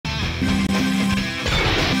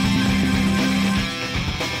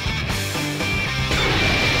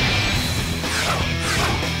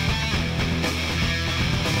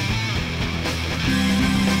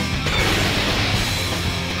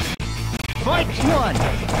Fight one!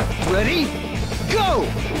 Ready? Go!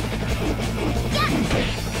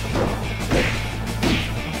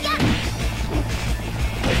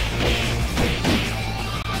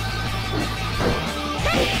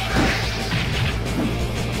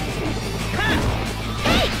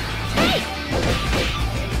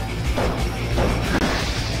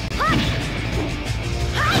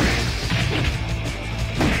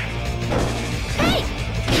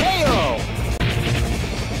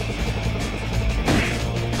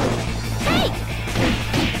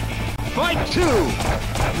 Two,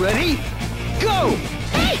 ready, go!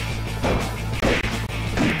 Hey!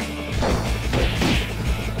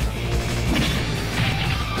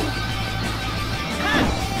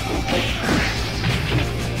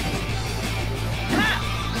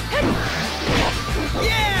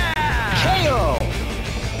 Yeah! KO!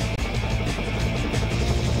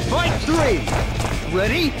 Fight three,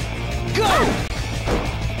 ready, go!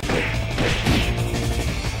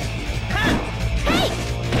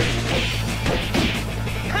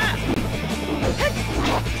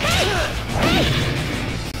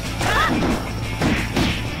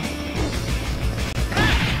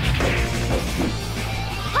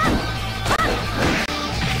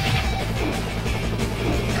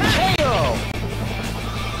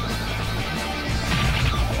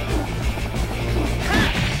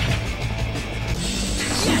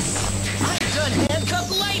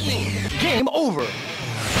 Game over!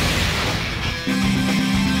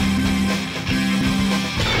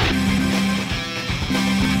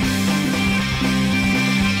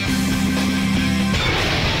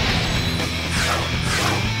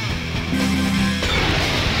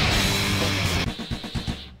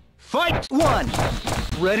 Fight one!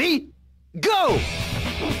 Ready? Go!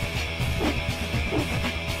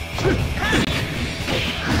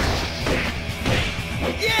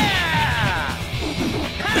 Yeah!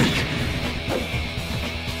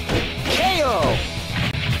 KO!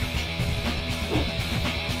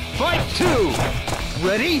 Fight two!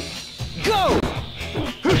 Ready? Go!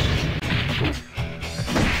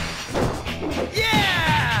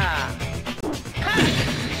 Yeah!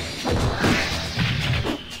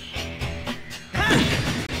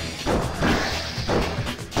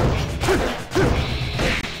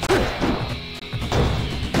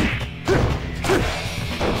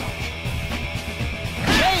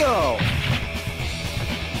 KO!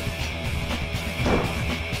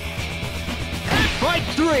 Fight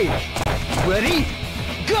three! Ready?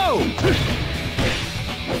 Go!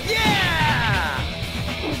 Yeah!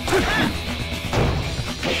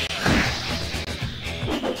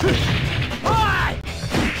 Hi!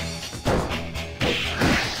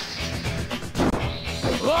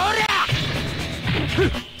 Ora!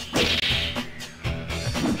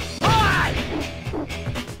 Hi!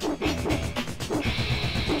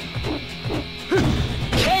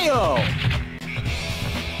 KO!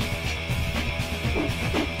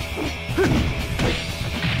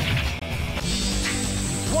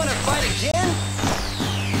 Wanna fight again?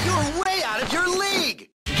 You're way out of your league!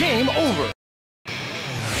 Game over!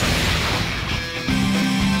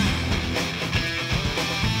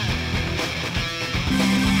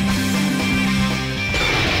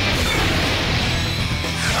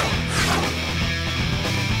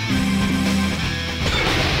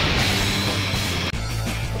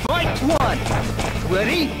 Fight one!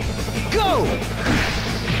 Ready? Go!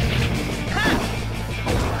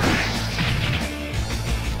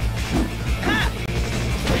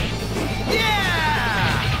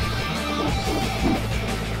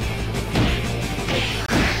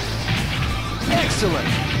 Excellent!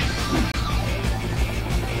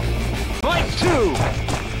 Fight two!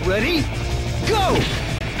 Ready? Go!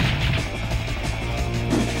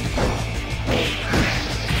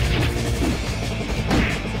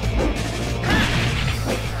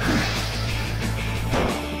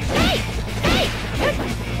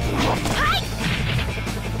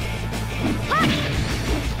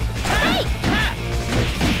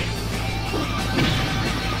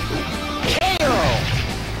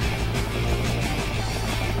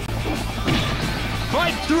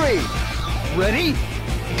 Fight three! Ready?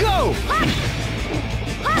 Go!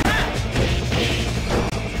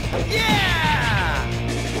 Yeah!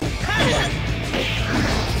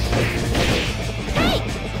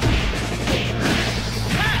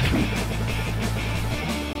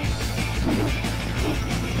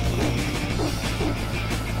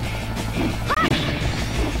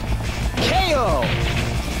 KO!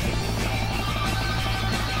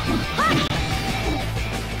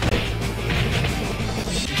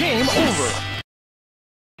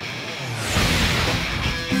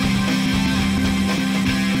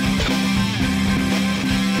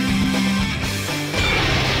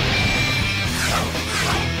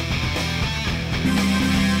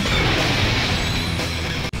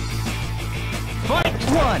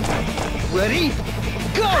 Ready?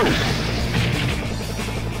 Go!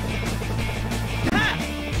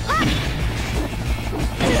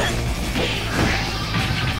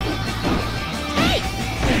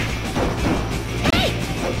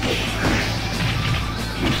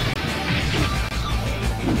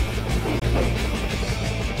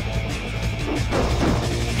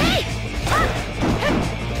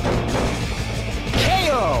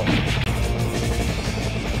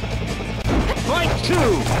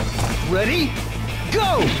 Ready?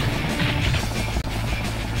 Go!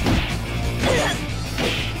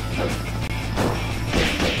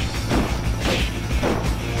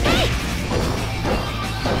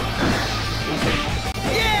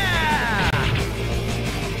 Yeah!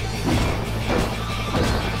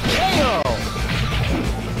 KO!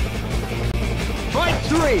 Fight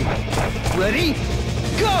 3! Ready?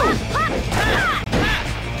 Go!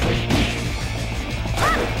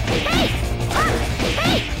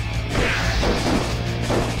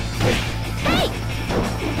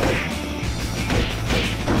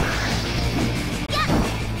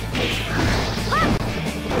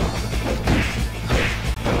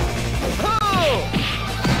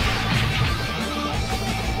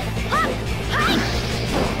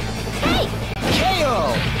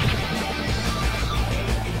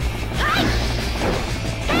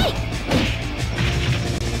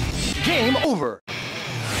 Game over.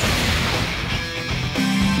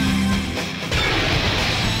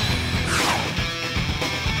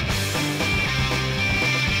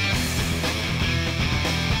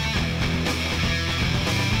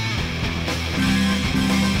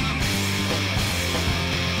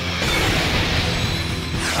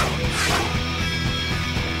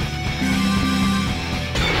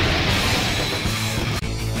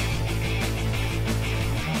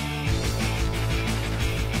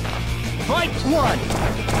 Fight 1!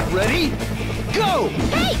 Ready? Go!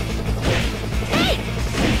 Hey! Hey!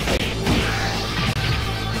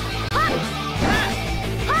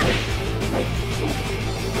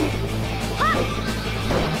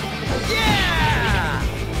 Yeah!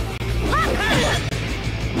 Hey!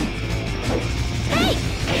 Hey!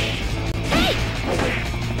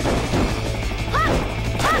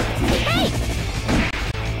 Hey!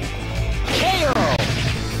 KO!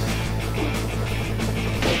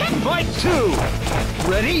 Fight 2!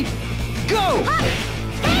 Ready? Go!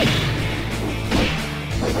 Hey!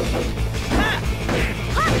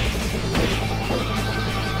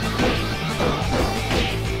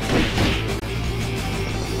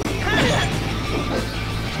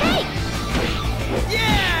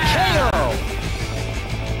 Yeah! KO!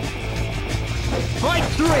 Fight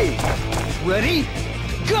 3! Ready?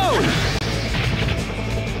 Go!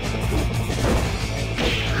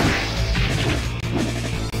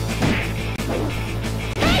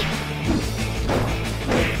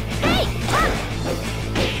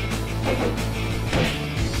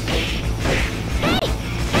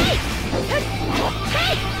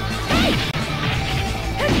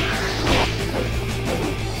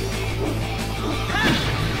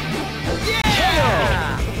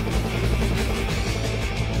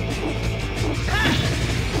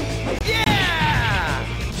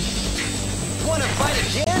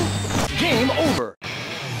 Game over.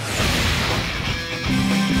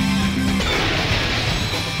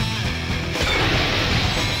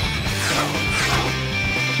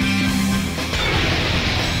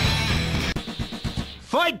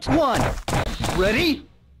 Fight 1. Ready?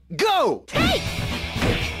 Go! Hey!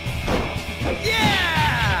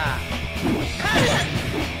 Yeah!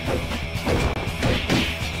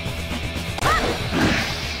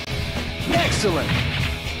 Excellent.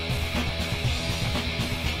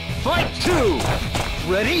 Fight 2!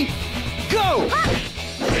 Ready? Go!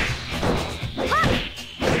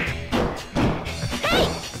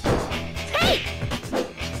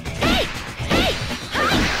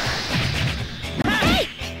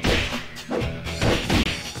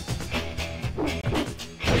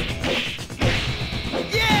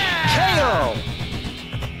 Yeah! KO!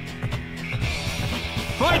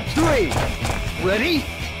 Fight 3! Ready?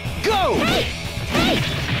 Go!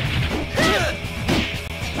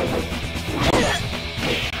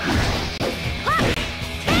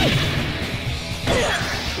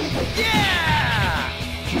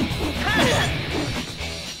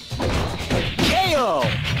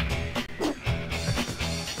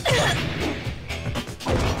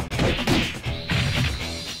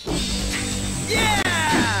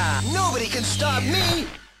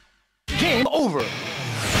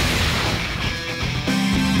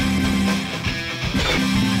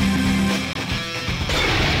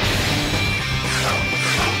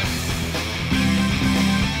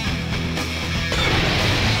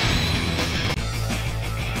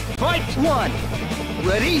 1.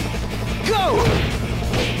 Ready? Go!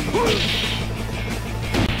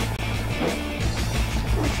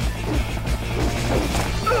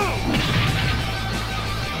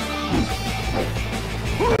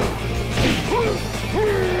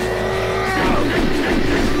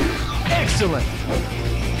 Excellent!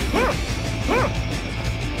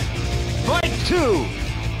 Fight 2!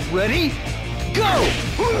 Ready? Go!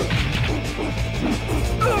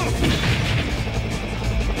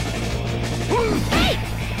 Hey!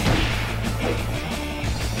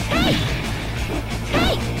 Hey!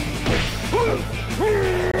 Hey!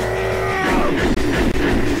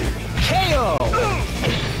 KO!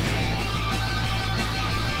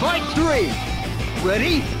 Fight 3!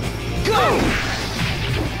 Ready? Go!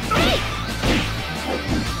 Hey!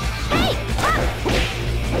 Hey! Hey!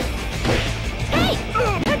 Hey!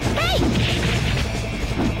 Hey! Hey!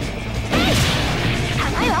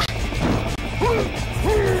 甘いわ。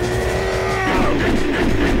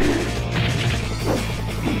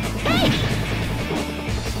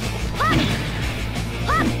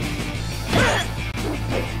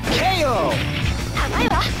KO! 甘い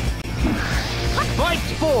わ。 Fight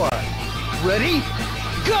 4! Ready?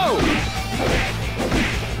 Go!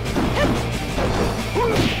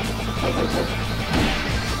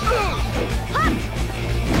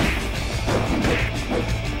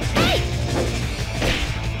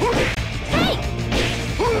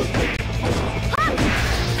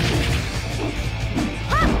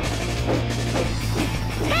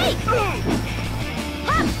 Hey! Hey! Hey!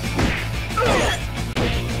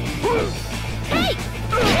 Hey!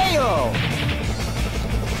 KO!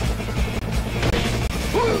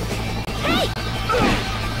 Hey!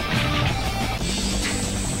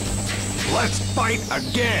 Let's fight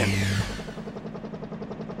again!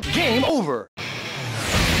 Game over!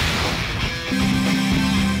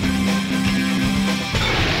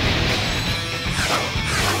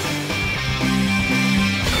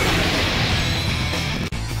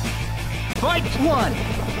 Fight 1!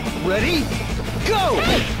 Ready? Go!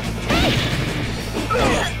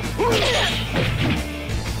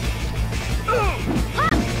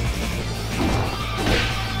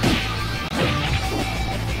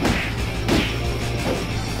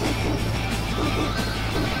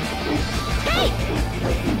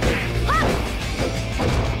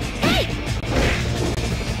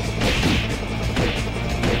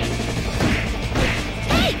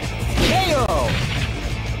 KO!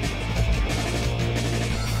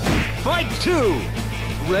 Fight 2!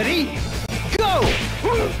 Ready? Go!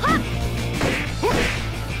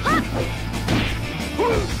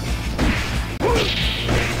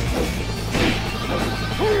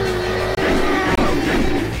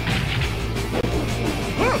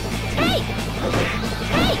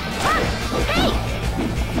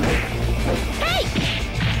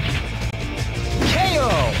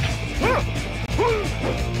 KO!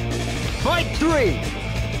 Fight 3!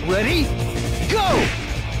 Ready? Go!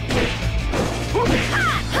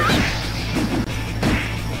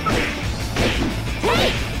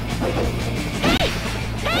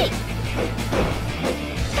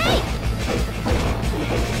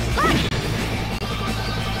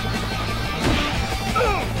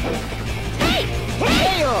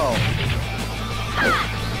 KO!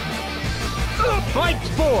 Fight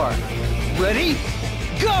 4! Ready?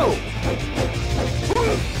 Go!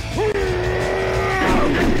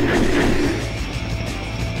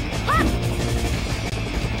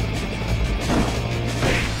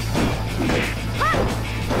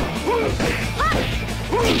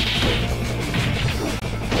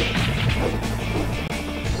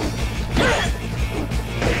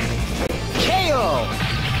 KO!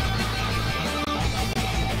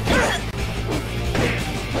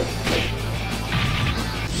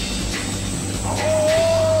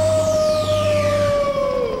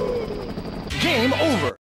 Game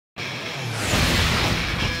over!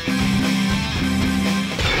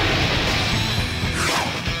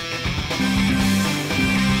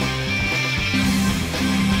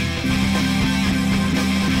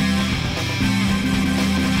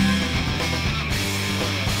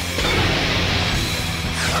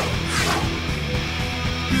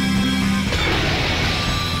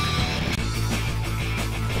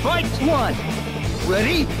 Fight 1!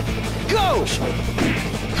 Ready? Go!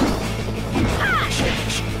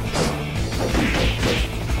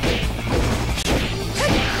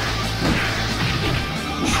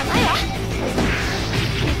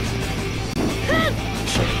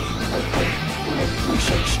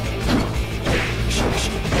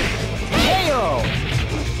 KO!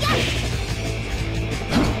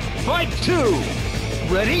 Fight 2!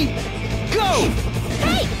 Ready? Go!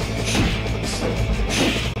 Hey!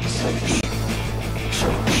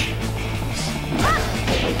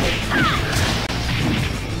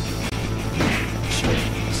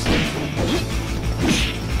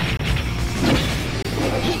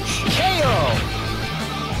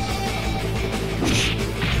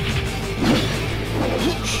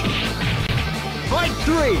 Fight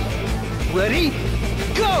 3! Ready?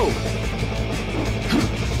 Go!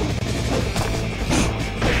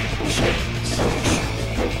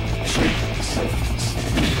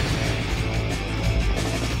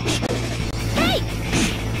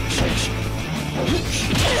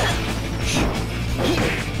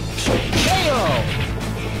 KO!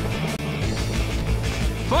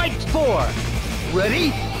 Fight 4!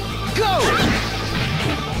 Ready? Go!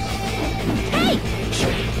 Hey!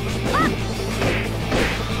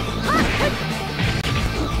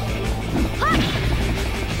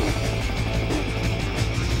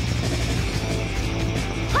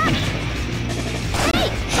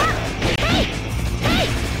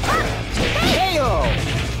 KO!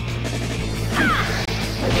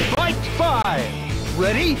 Fight 5!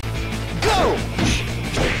 Ready? Go!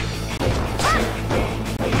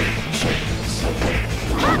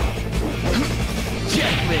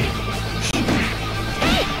 Checkmate!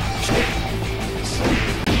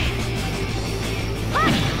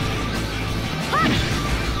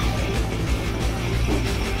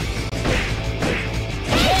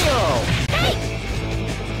 KO!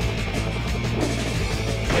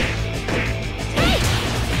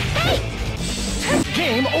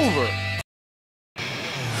 Game over!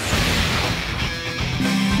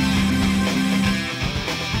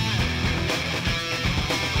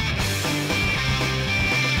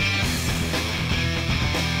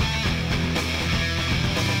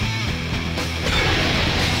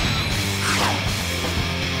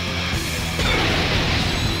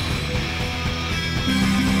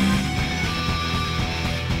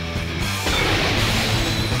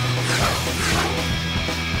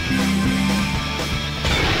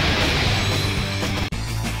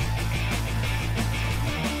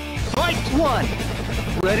 Fight 1!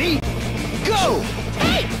 Ready? Go!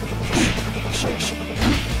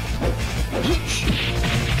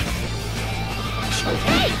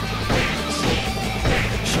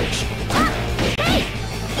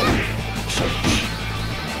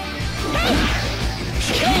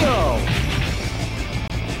 KO!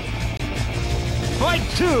 Fight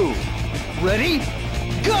 2! Ready?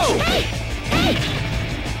 Go!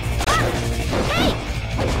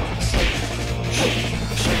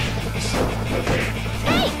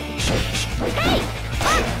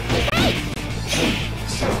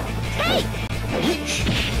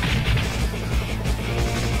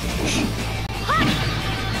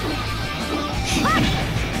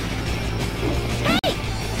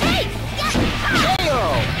 KO!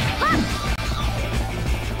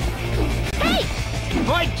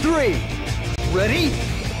 Fight 3! Ready?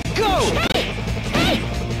 Go!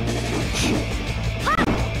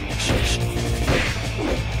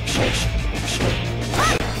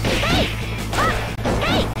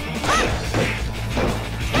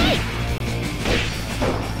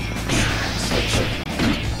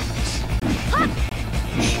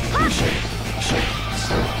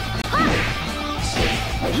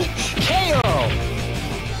 KO!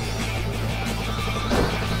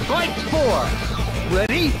 Fight 4!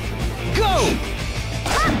 Ready? Go!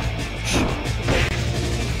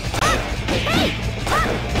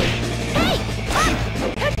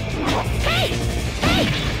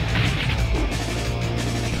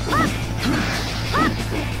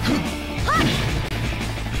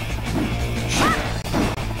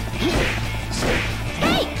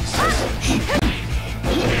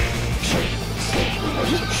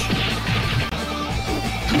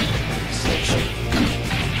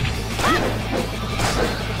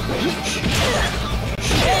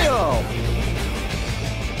 KO!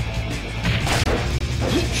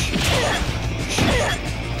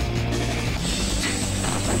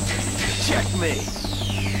 Checkmate!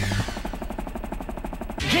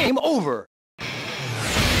 Game over!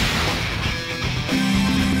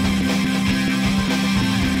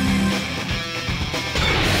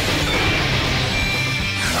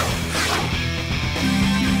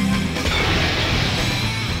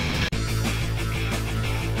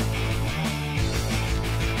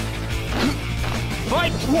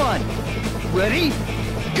 Fight 1! Ready?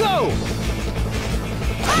 Go!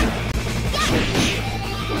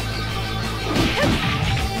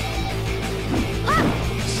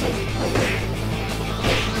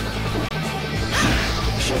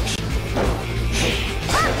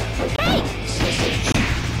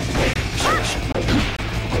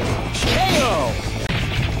 KO!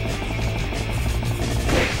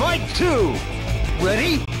 Fight 2!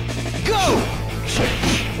 Ready? Go!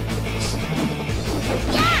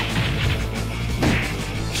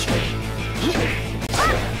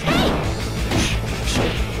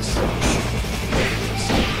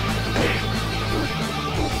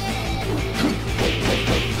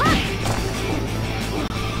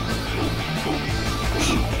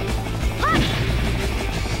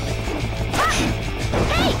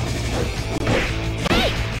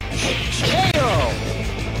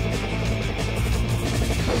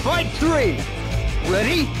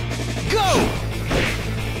 Go!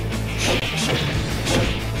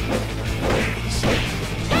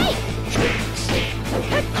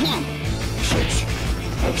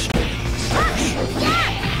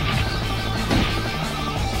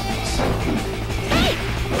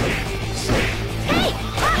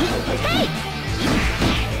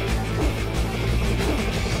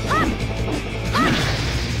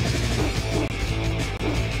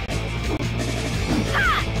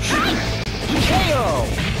 KO!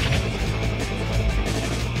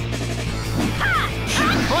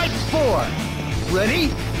 Fight 4! Ready?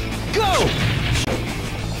 Go!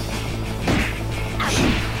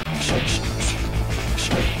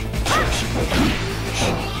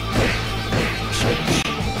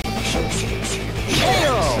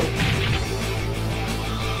 KO!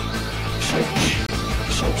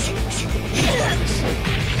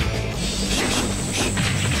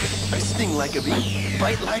 I sting like a bee,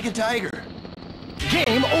 bite like a tiger.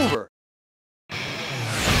 Game over.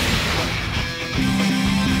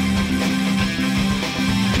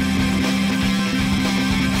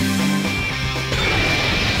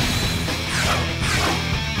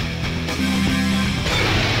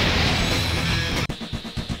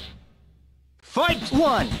 Fight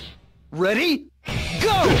 1. Ready?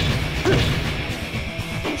 Go!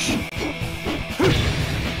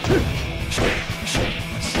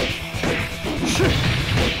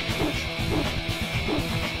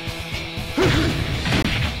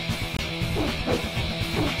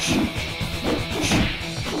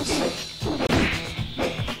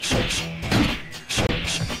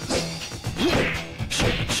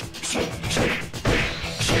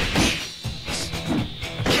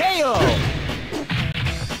 KO!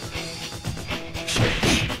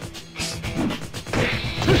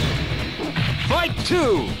 Fight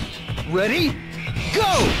 2! Ready?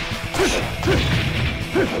 Go!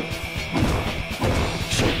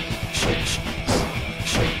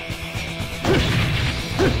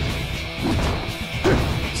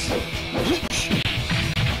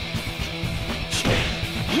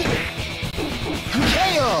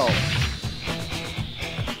 KO!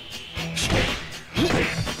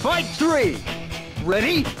 Fight 3!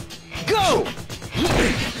 Ready? Go!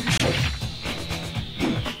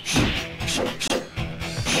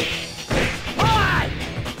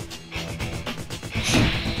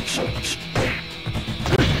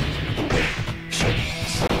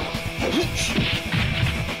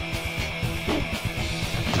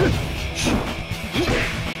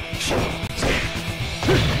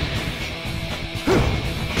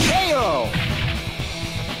 KO!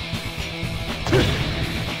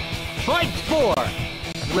 Fight 4!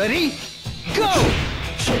 Ready? Go!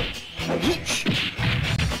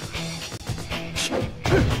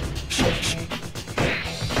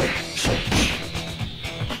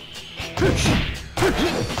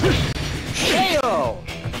 KO!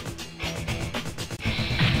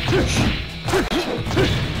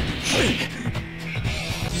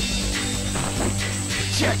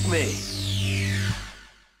 Checkmate!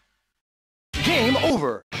 Game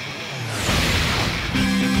over!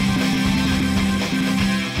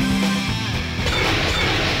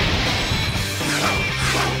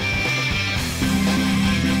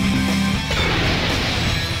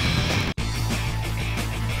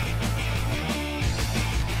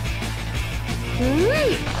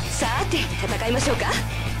さて戦いましょうか。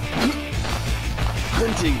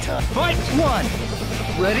 Hunting time! Fight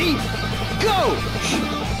 1! Ready? Go!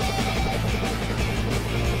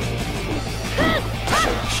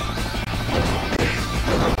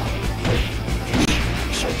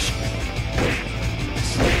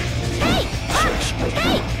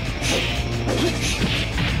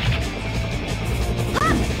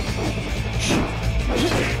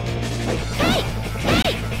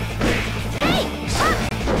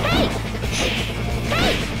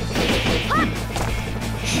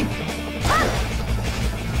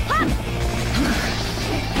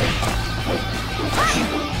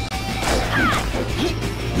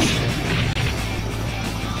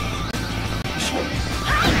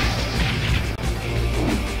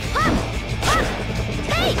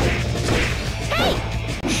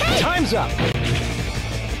 Time's up!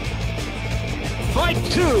 Fight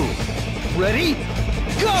 2! Ready?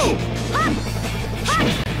 Go!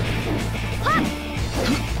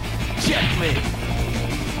 Checkmate!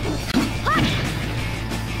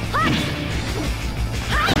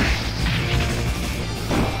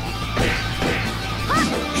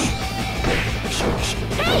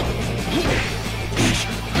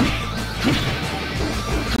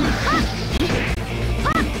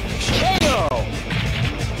 KO!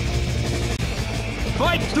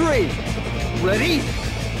 Fight 3! Ready?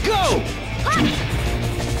 Go!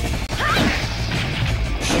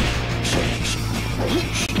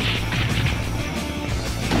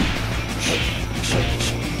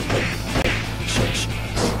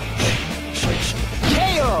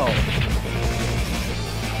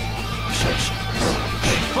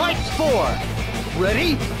 Fight 4.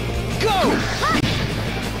 Ready? Go!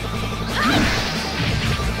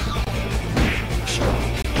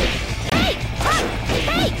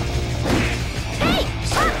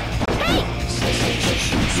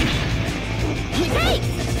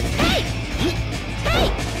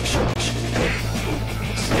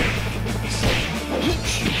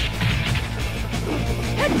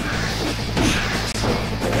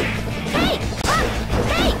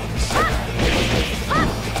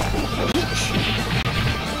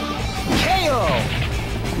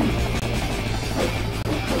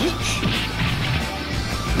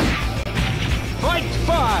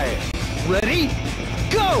 Ready?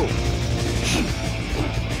 Go!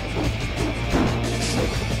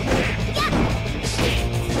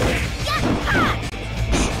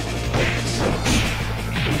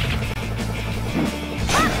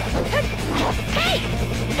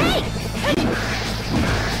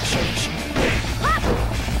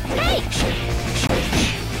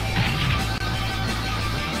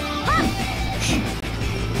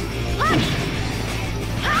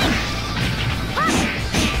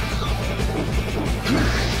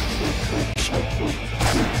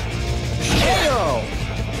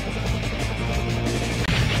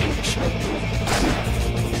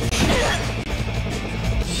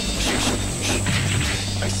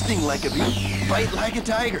 Sting like a bee, fight like a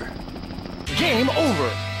tiger. Game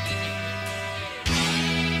over.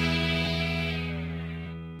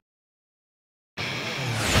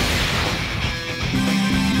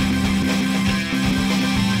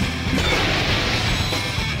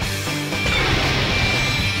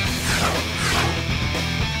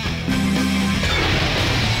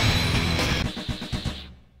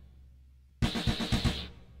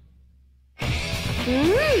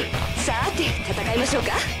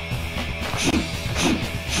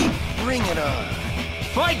 Bring it on.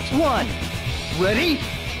 Fight 1. Ready?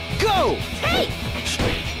 Go! Hey!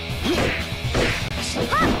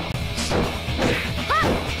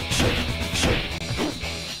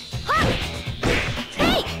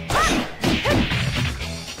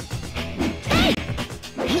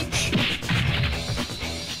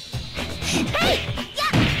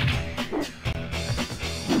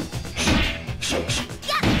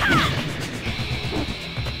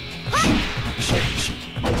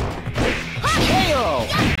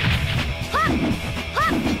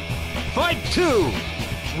 Fight 2.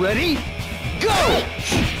 Ready? Go!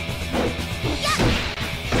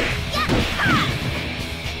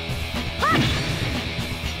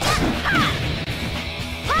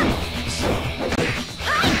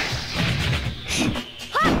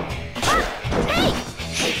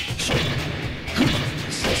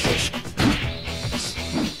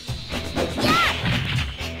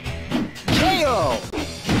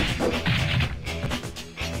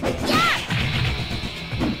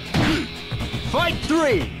 Fight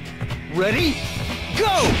 3. Ready? Go!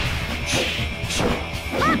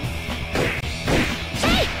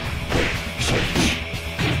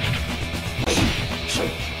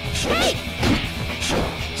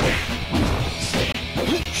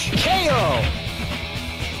 KO!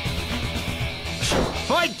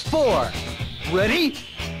 Fight 4. Ready?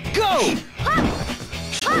 Go!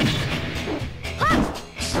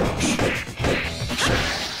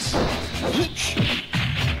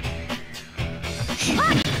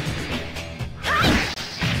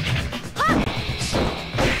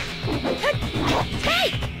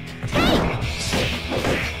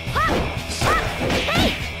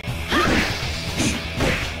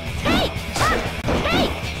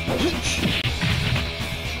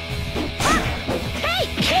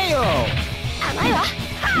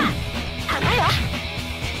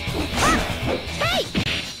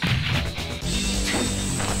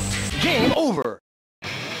 Game over.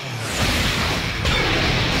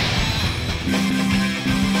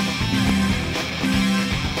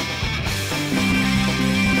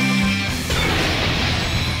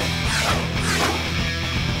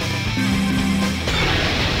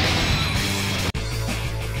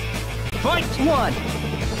 Fight 1.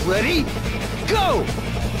 Ready? Go!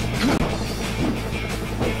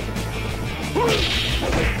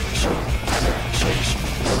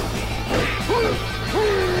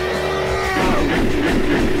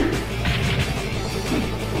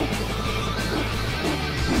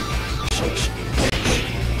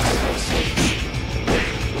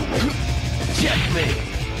 Checkmate!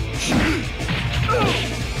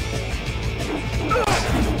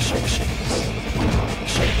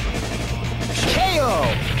 KO!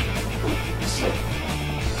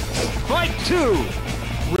 Fight 2!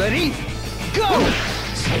 Ready? Go!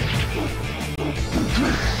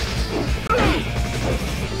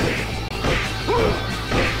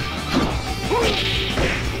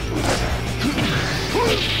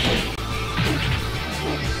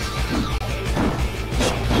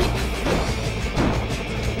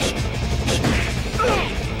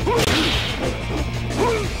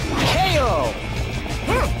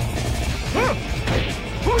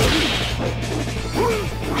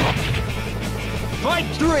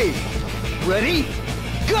 Ready?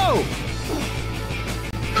 Go!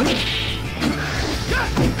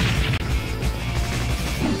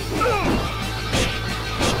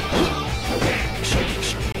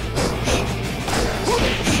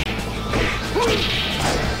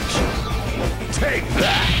 Take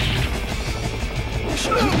that!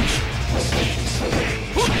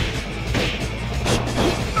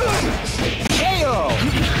 KO!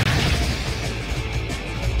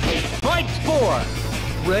 Fight 4!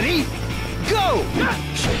 Ready? Go!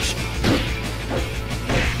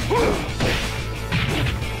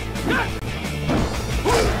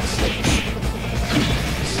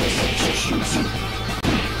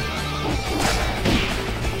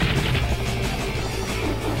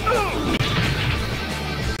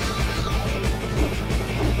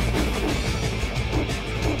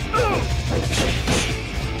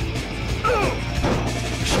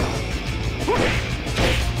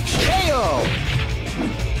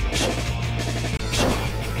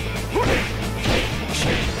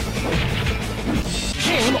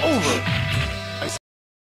 Game over!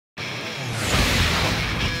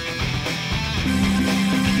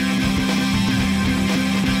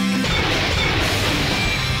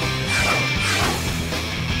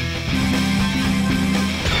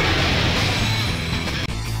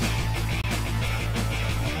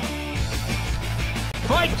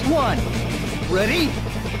 Fight 1! Ready?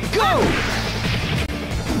 Go!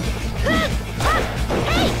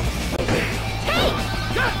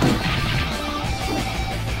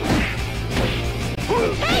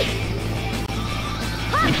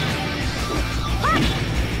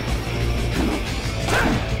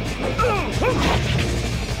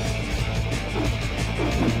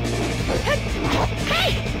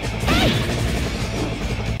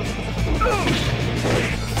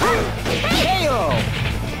 KO!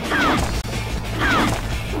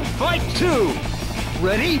 Fight 2!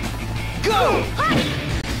 Ready? Go!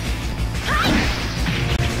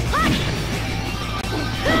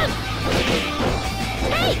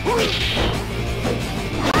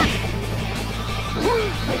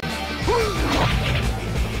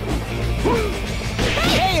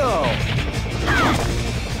 KO!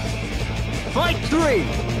 Fight 3!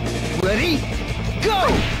 Ready? Go!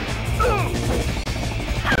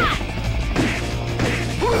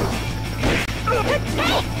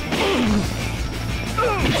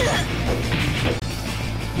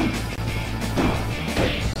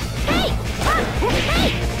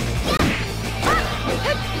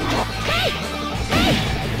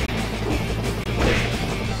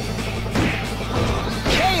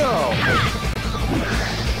 KO!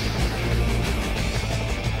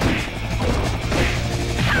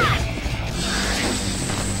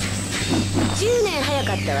 10年早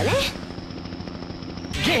かったわね。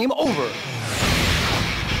 Game over!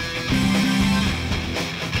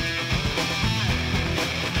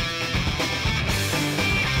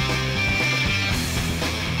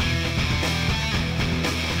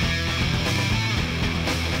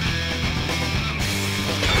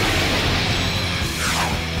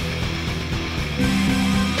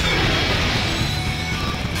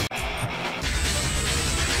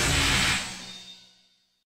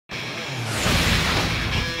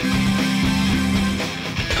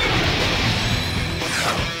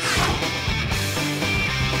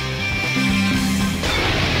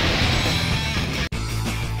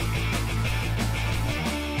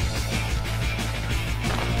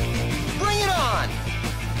 Bring it on!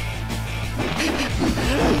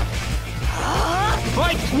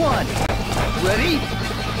 Fight 1! Ready?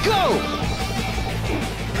 Go!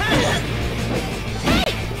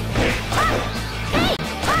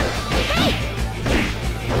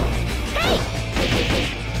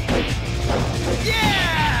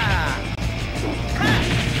 Yeah!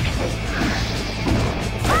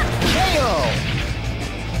 KO!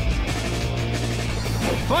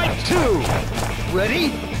 Fight 2! Ready?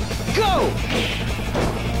 Go!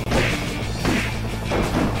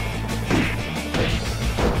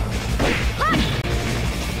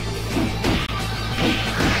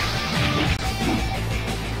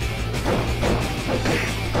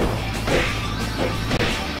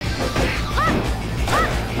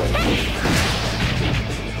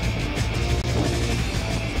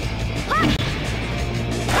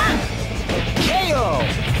 KO!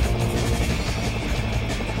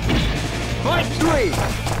 Fight 3!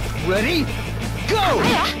 Ready? Go!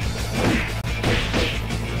 Yeah!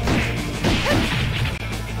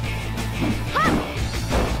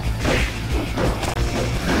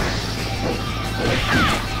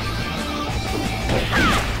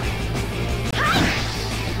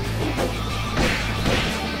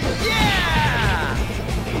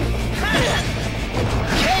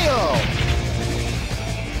 KO!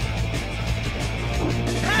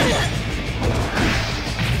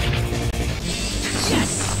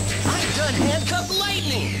 Unhandcuffed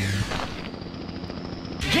lightning!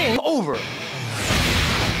 Game over!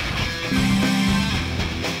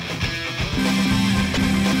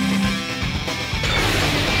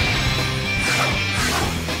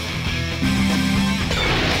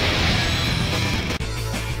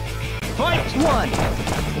 Fight one!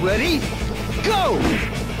 Ready? Go!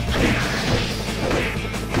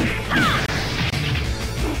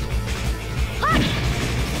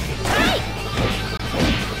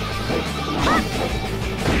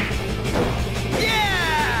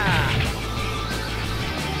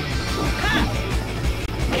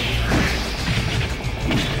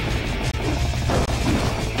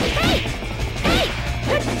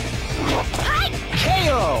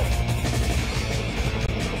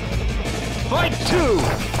 Fight two!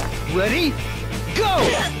 Ready?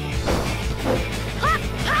 Go!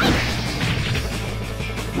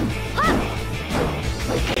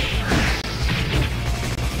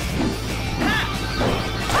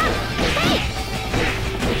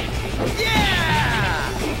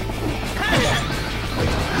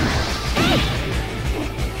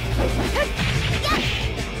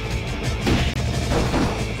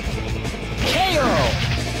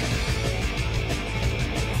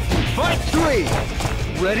 Fight three!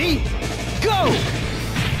 Ready? Go!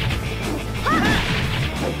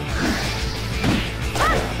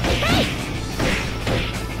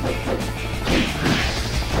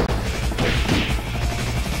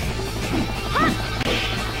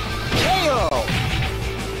 KO!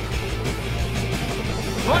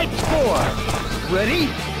 Fight four! Ready?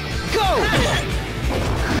 Go!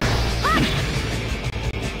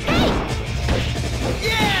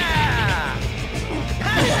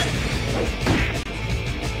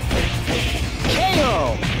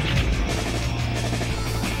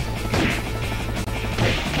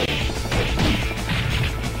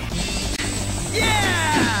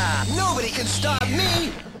 Can stop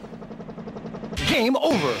me! Game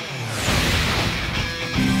over!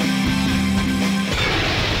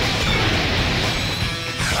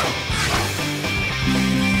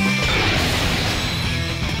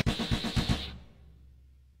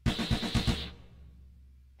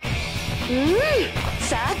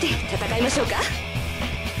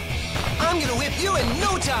 I'm gonna whip you in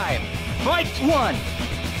no time! Fight one!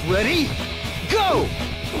 Ready? Go!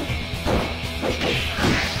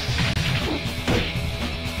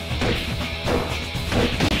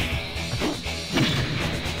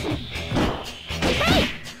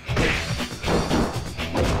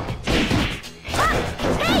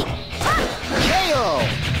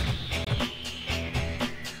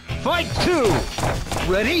 Fight two!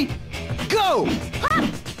 Ready? Go!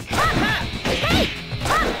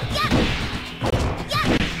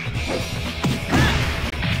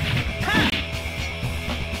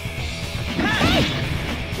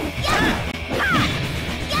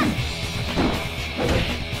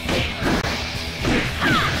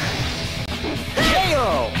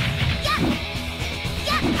 KO!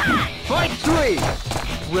 Fight three!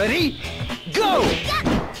 Ready? Go!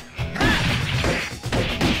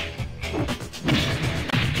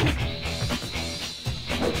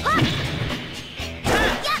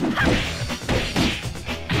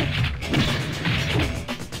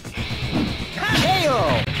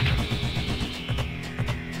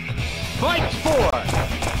 Fight four!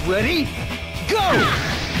 Ready? Go!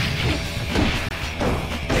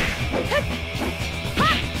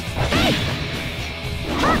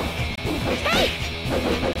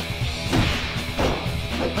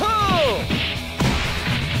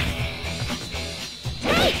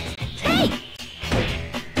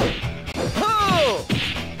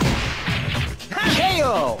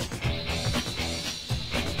 KO!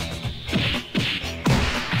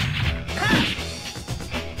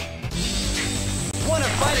 Wanna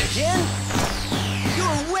fight again?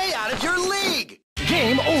 You're way out of your league!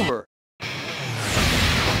 Game over!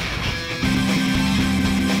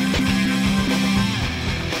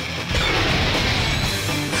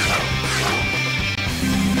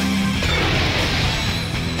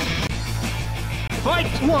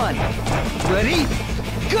 Fight one! Ready?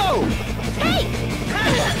 Go!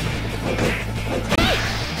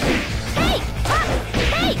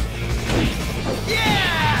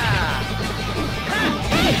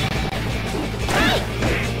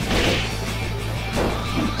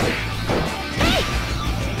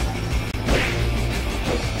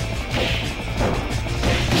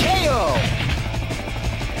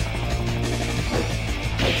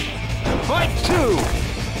 Fight two!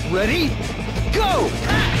 Ready? Go!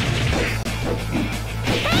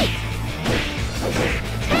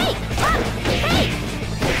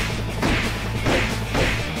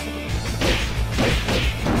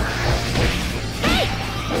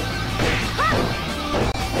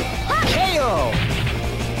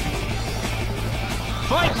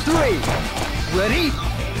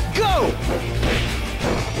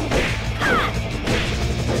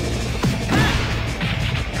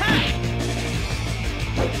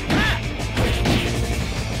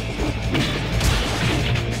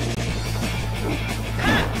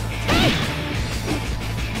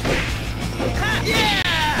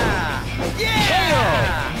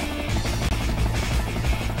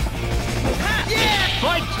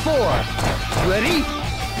 4. Ready?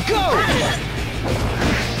 Go!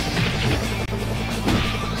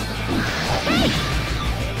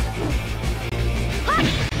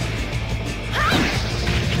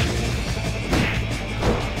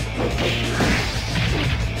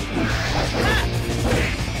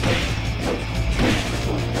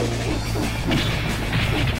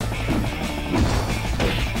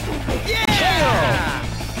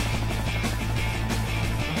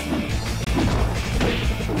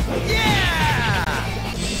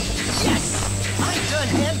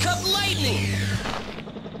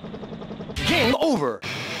 Game over.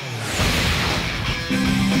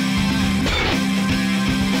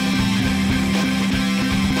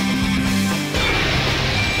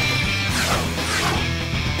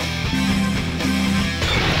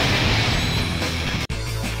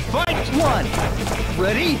 Fight 1.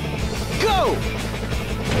 Ready? Go!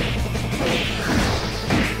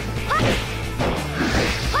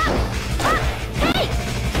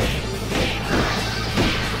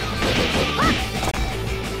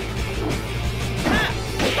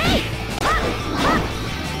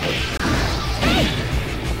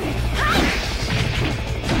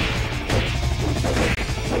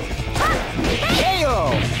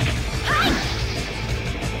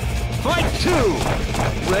 Fight 2!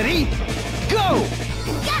 Ready? Go!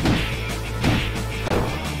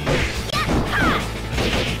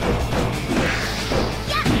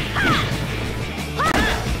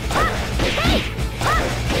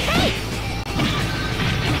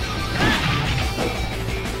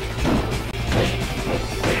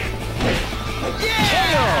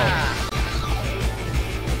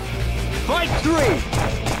 Fight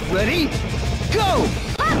 3! Ready? Go!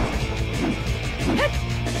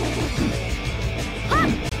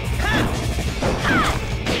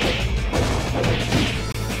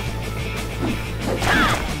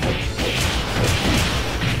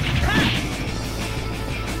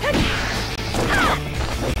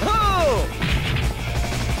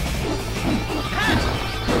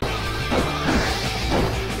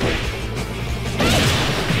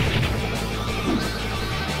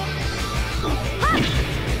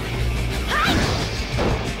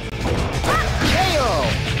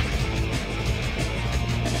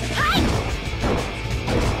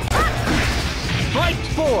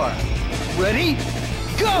 Ready?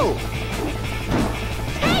 Go!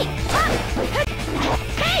 Hey! Hey!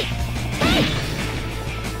 Hey! Hey!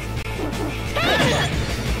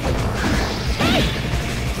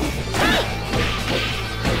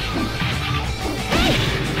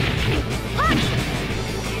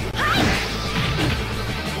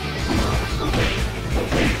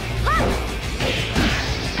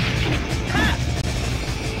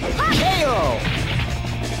 KO!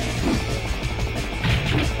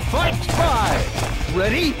 Fight 5!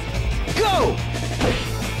 Ready? Go!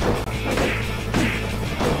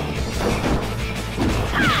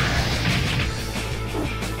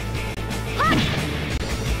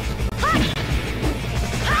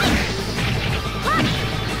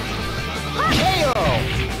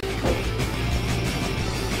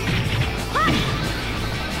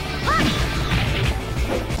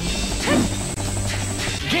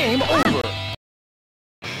 Game over!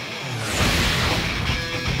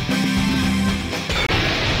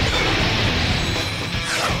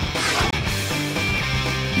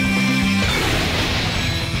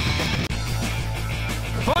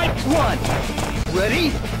 Fight 1!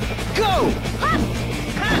 Ready? Go!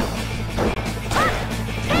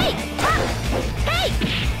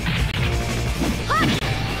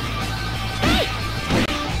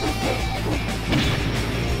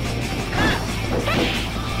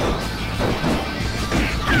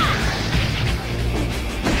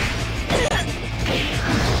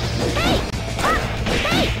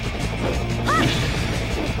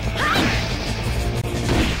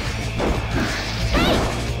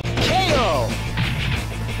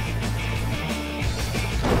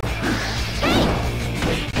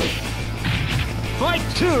 Fight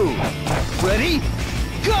 2! Ready?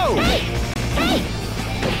 Go!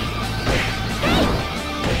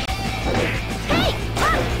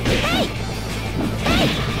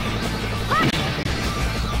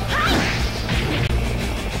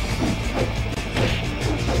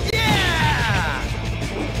 Yeah!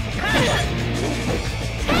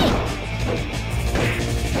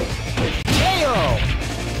 KO!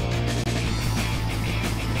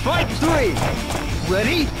 Fight 3!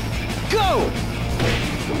 Ready? Go!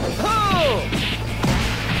 Oh!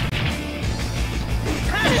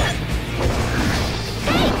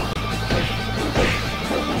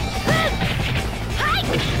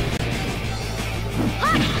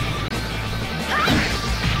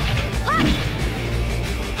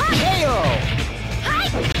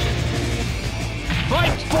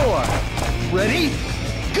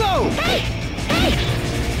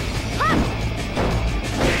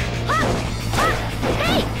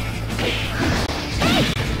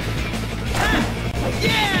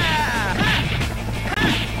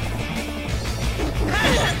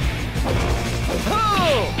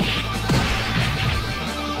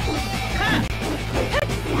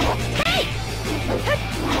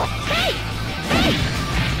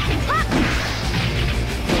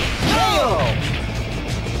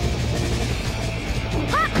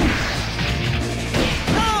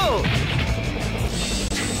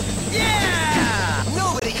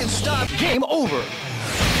 Game over.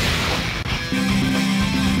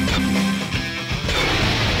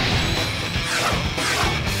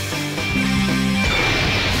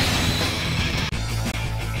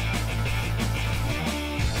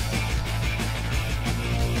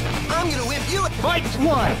 I'm gonna whip you. Fight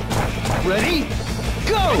one. Ready?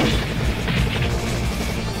 Go!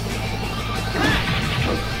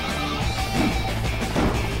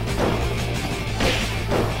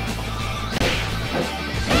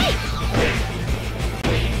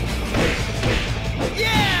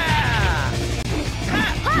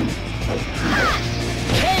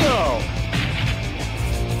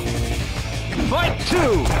 Fight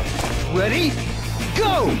two! Ready?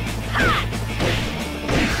 Go!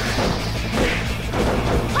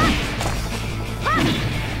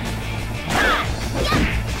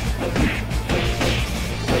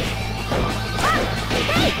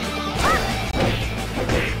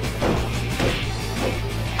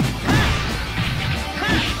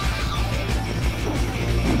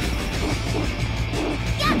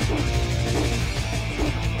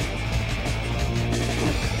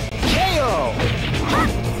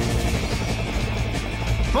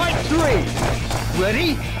 Fight three!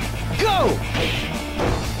 Ready? Go!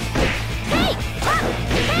 Hey!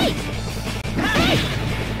 Hey! Hey!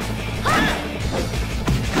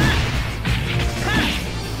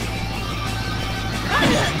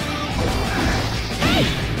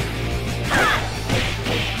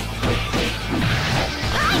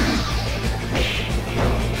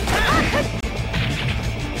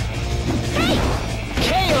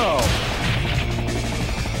 KO!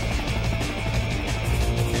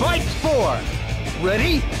 Fight four!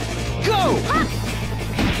 Ready? Go!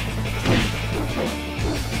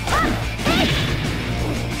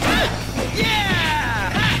 Yeah!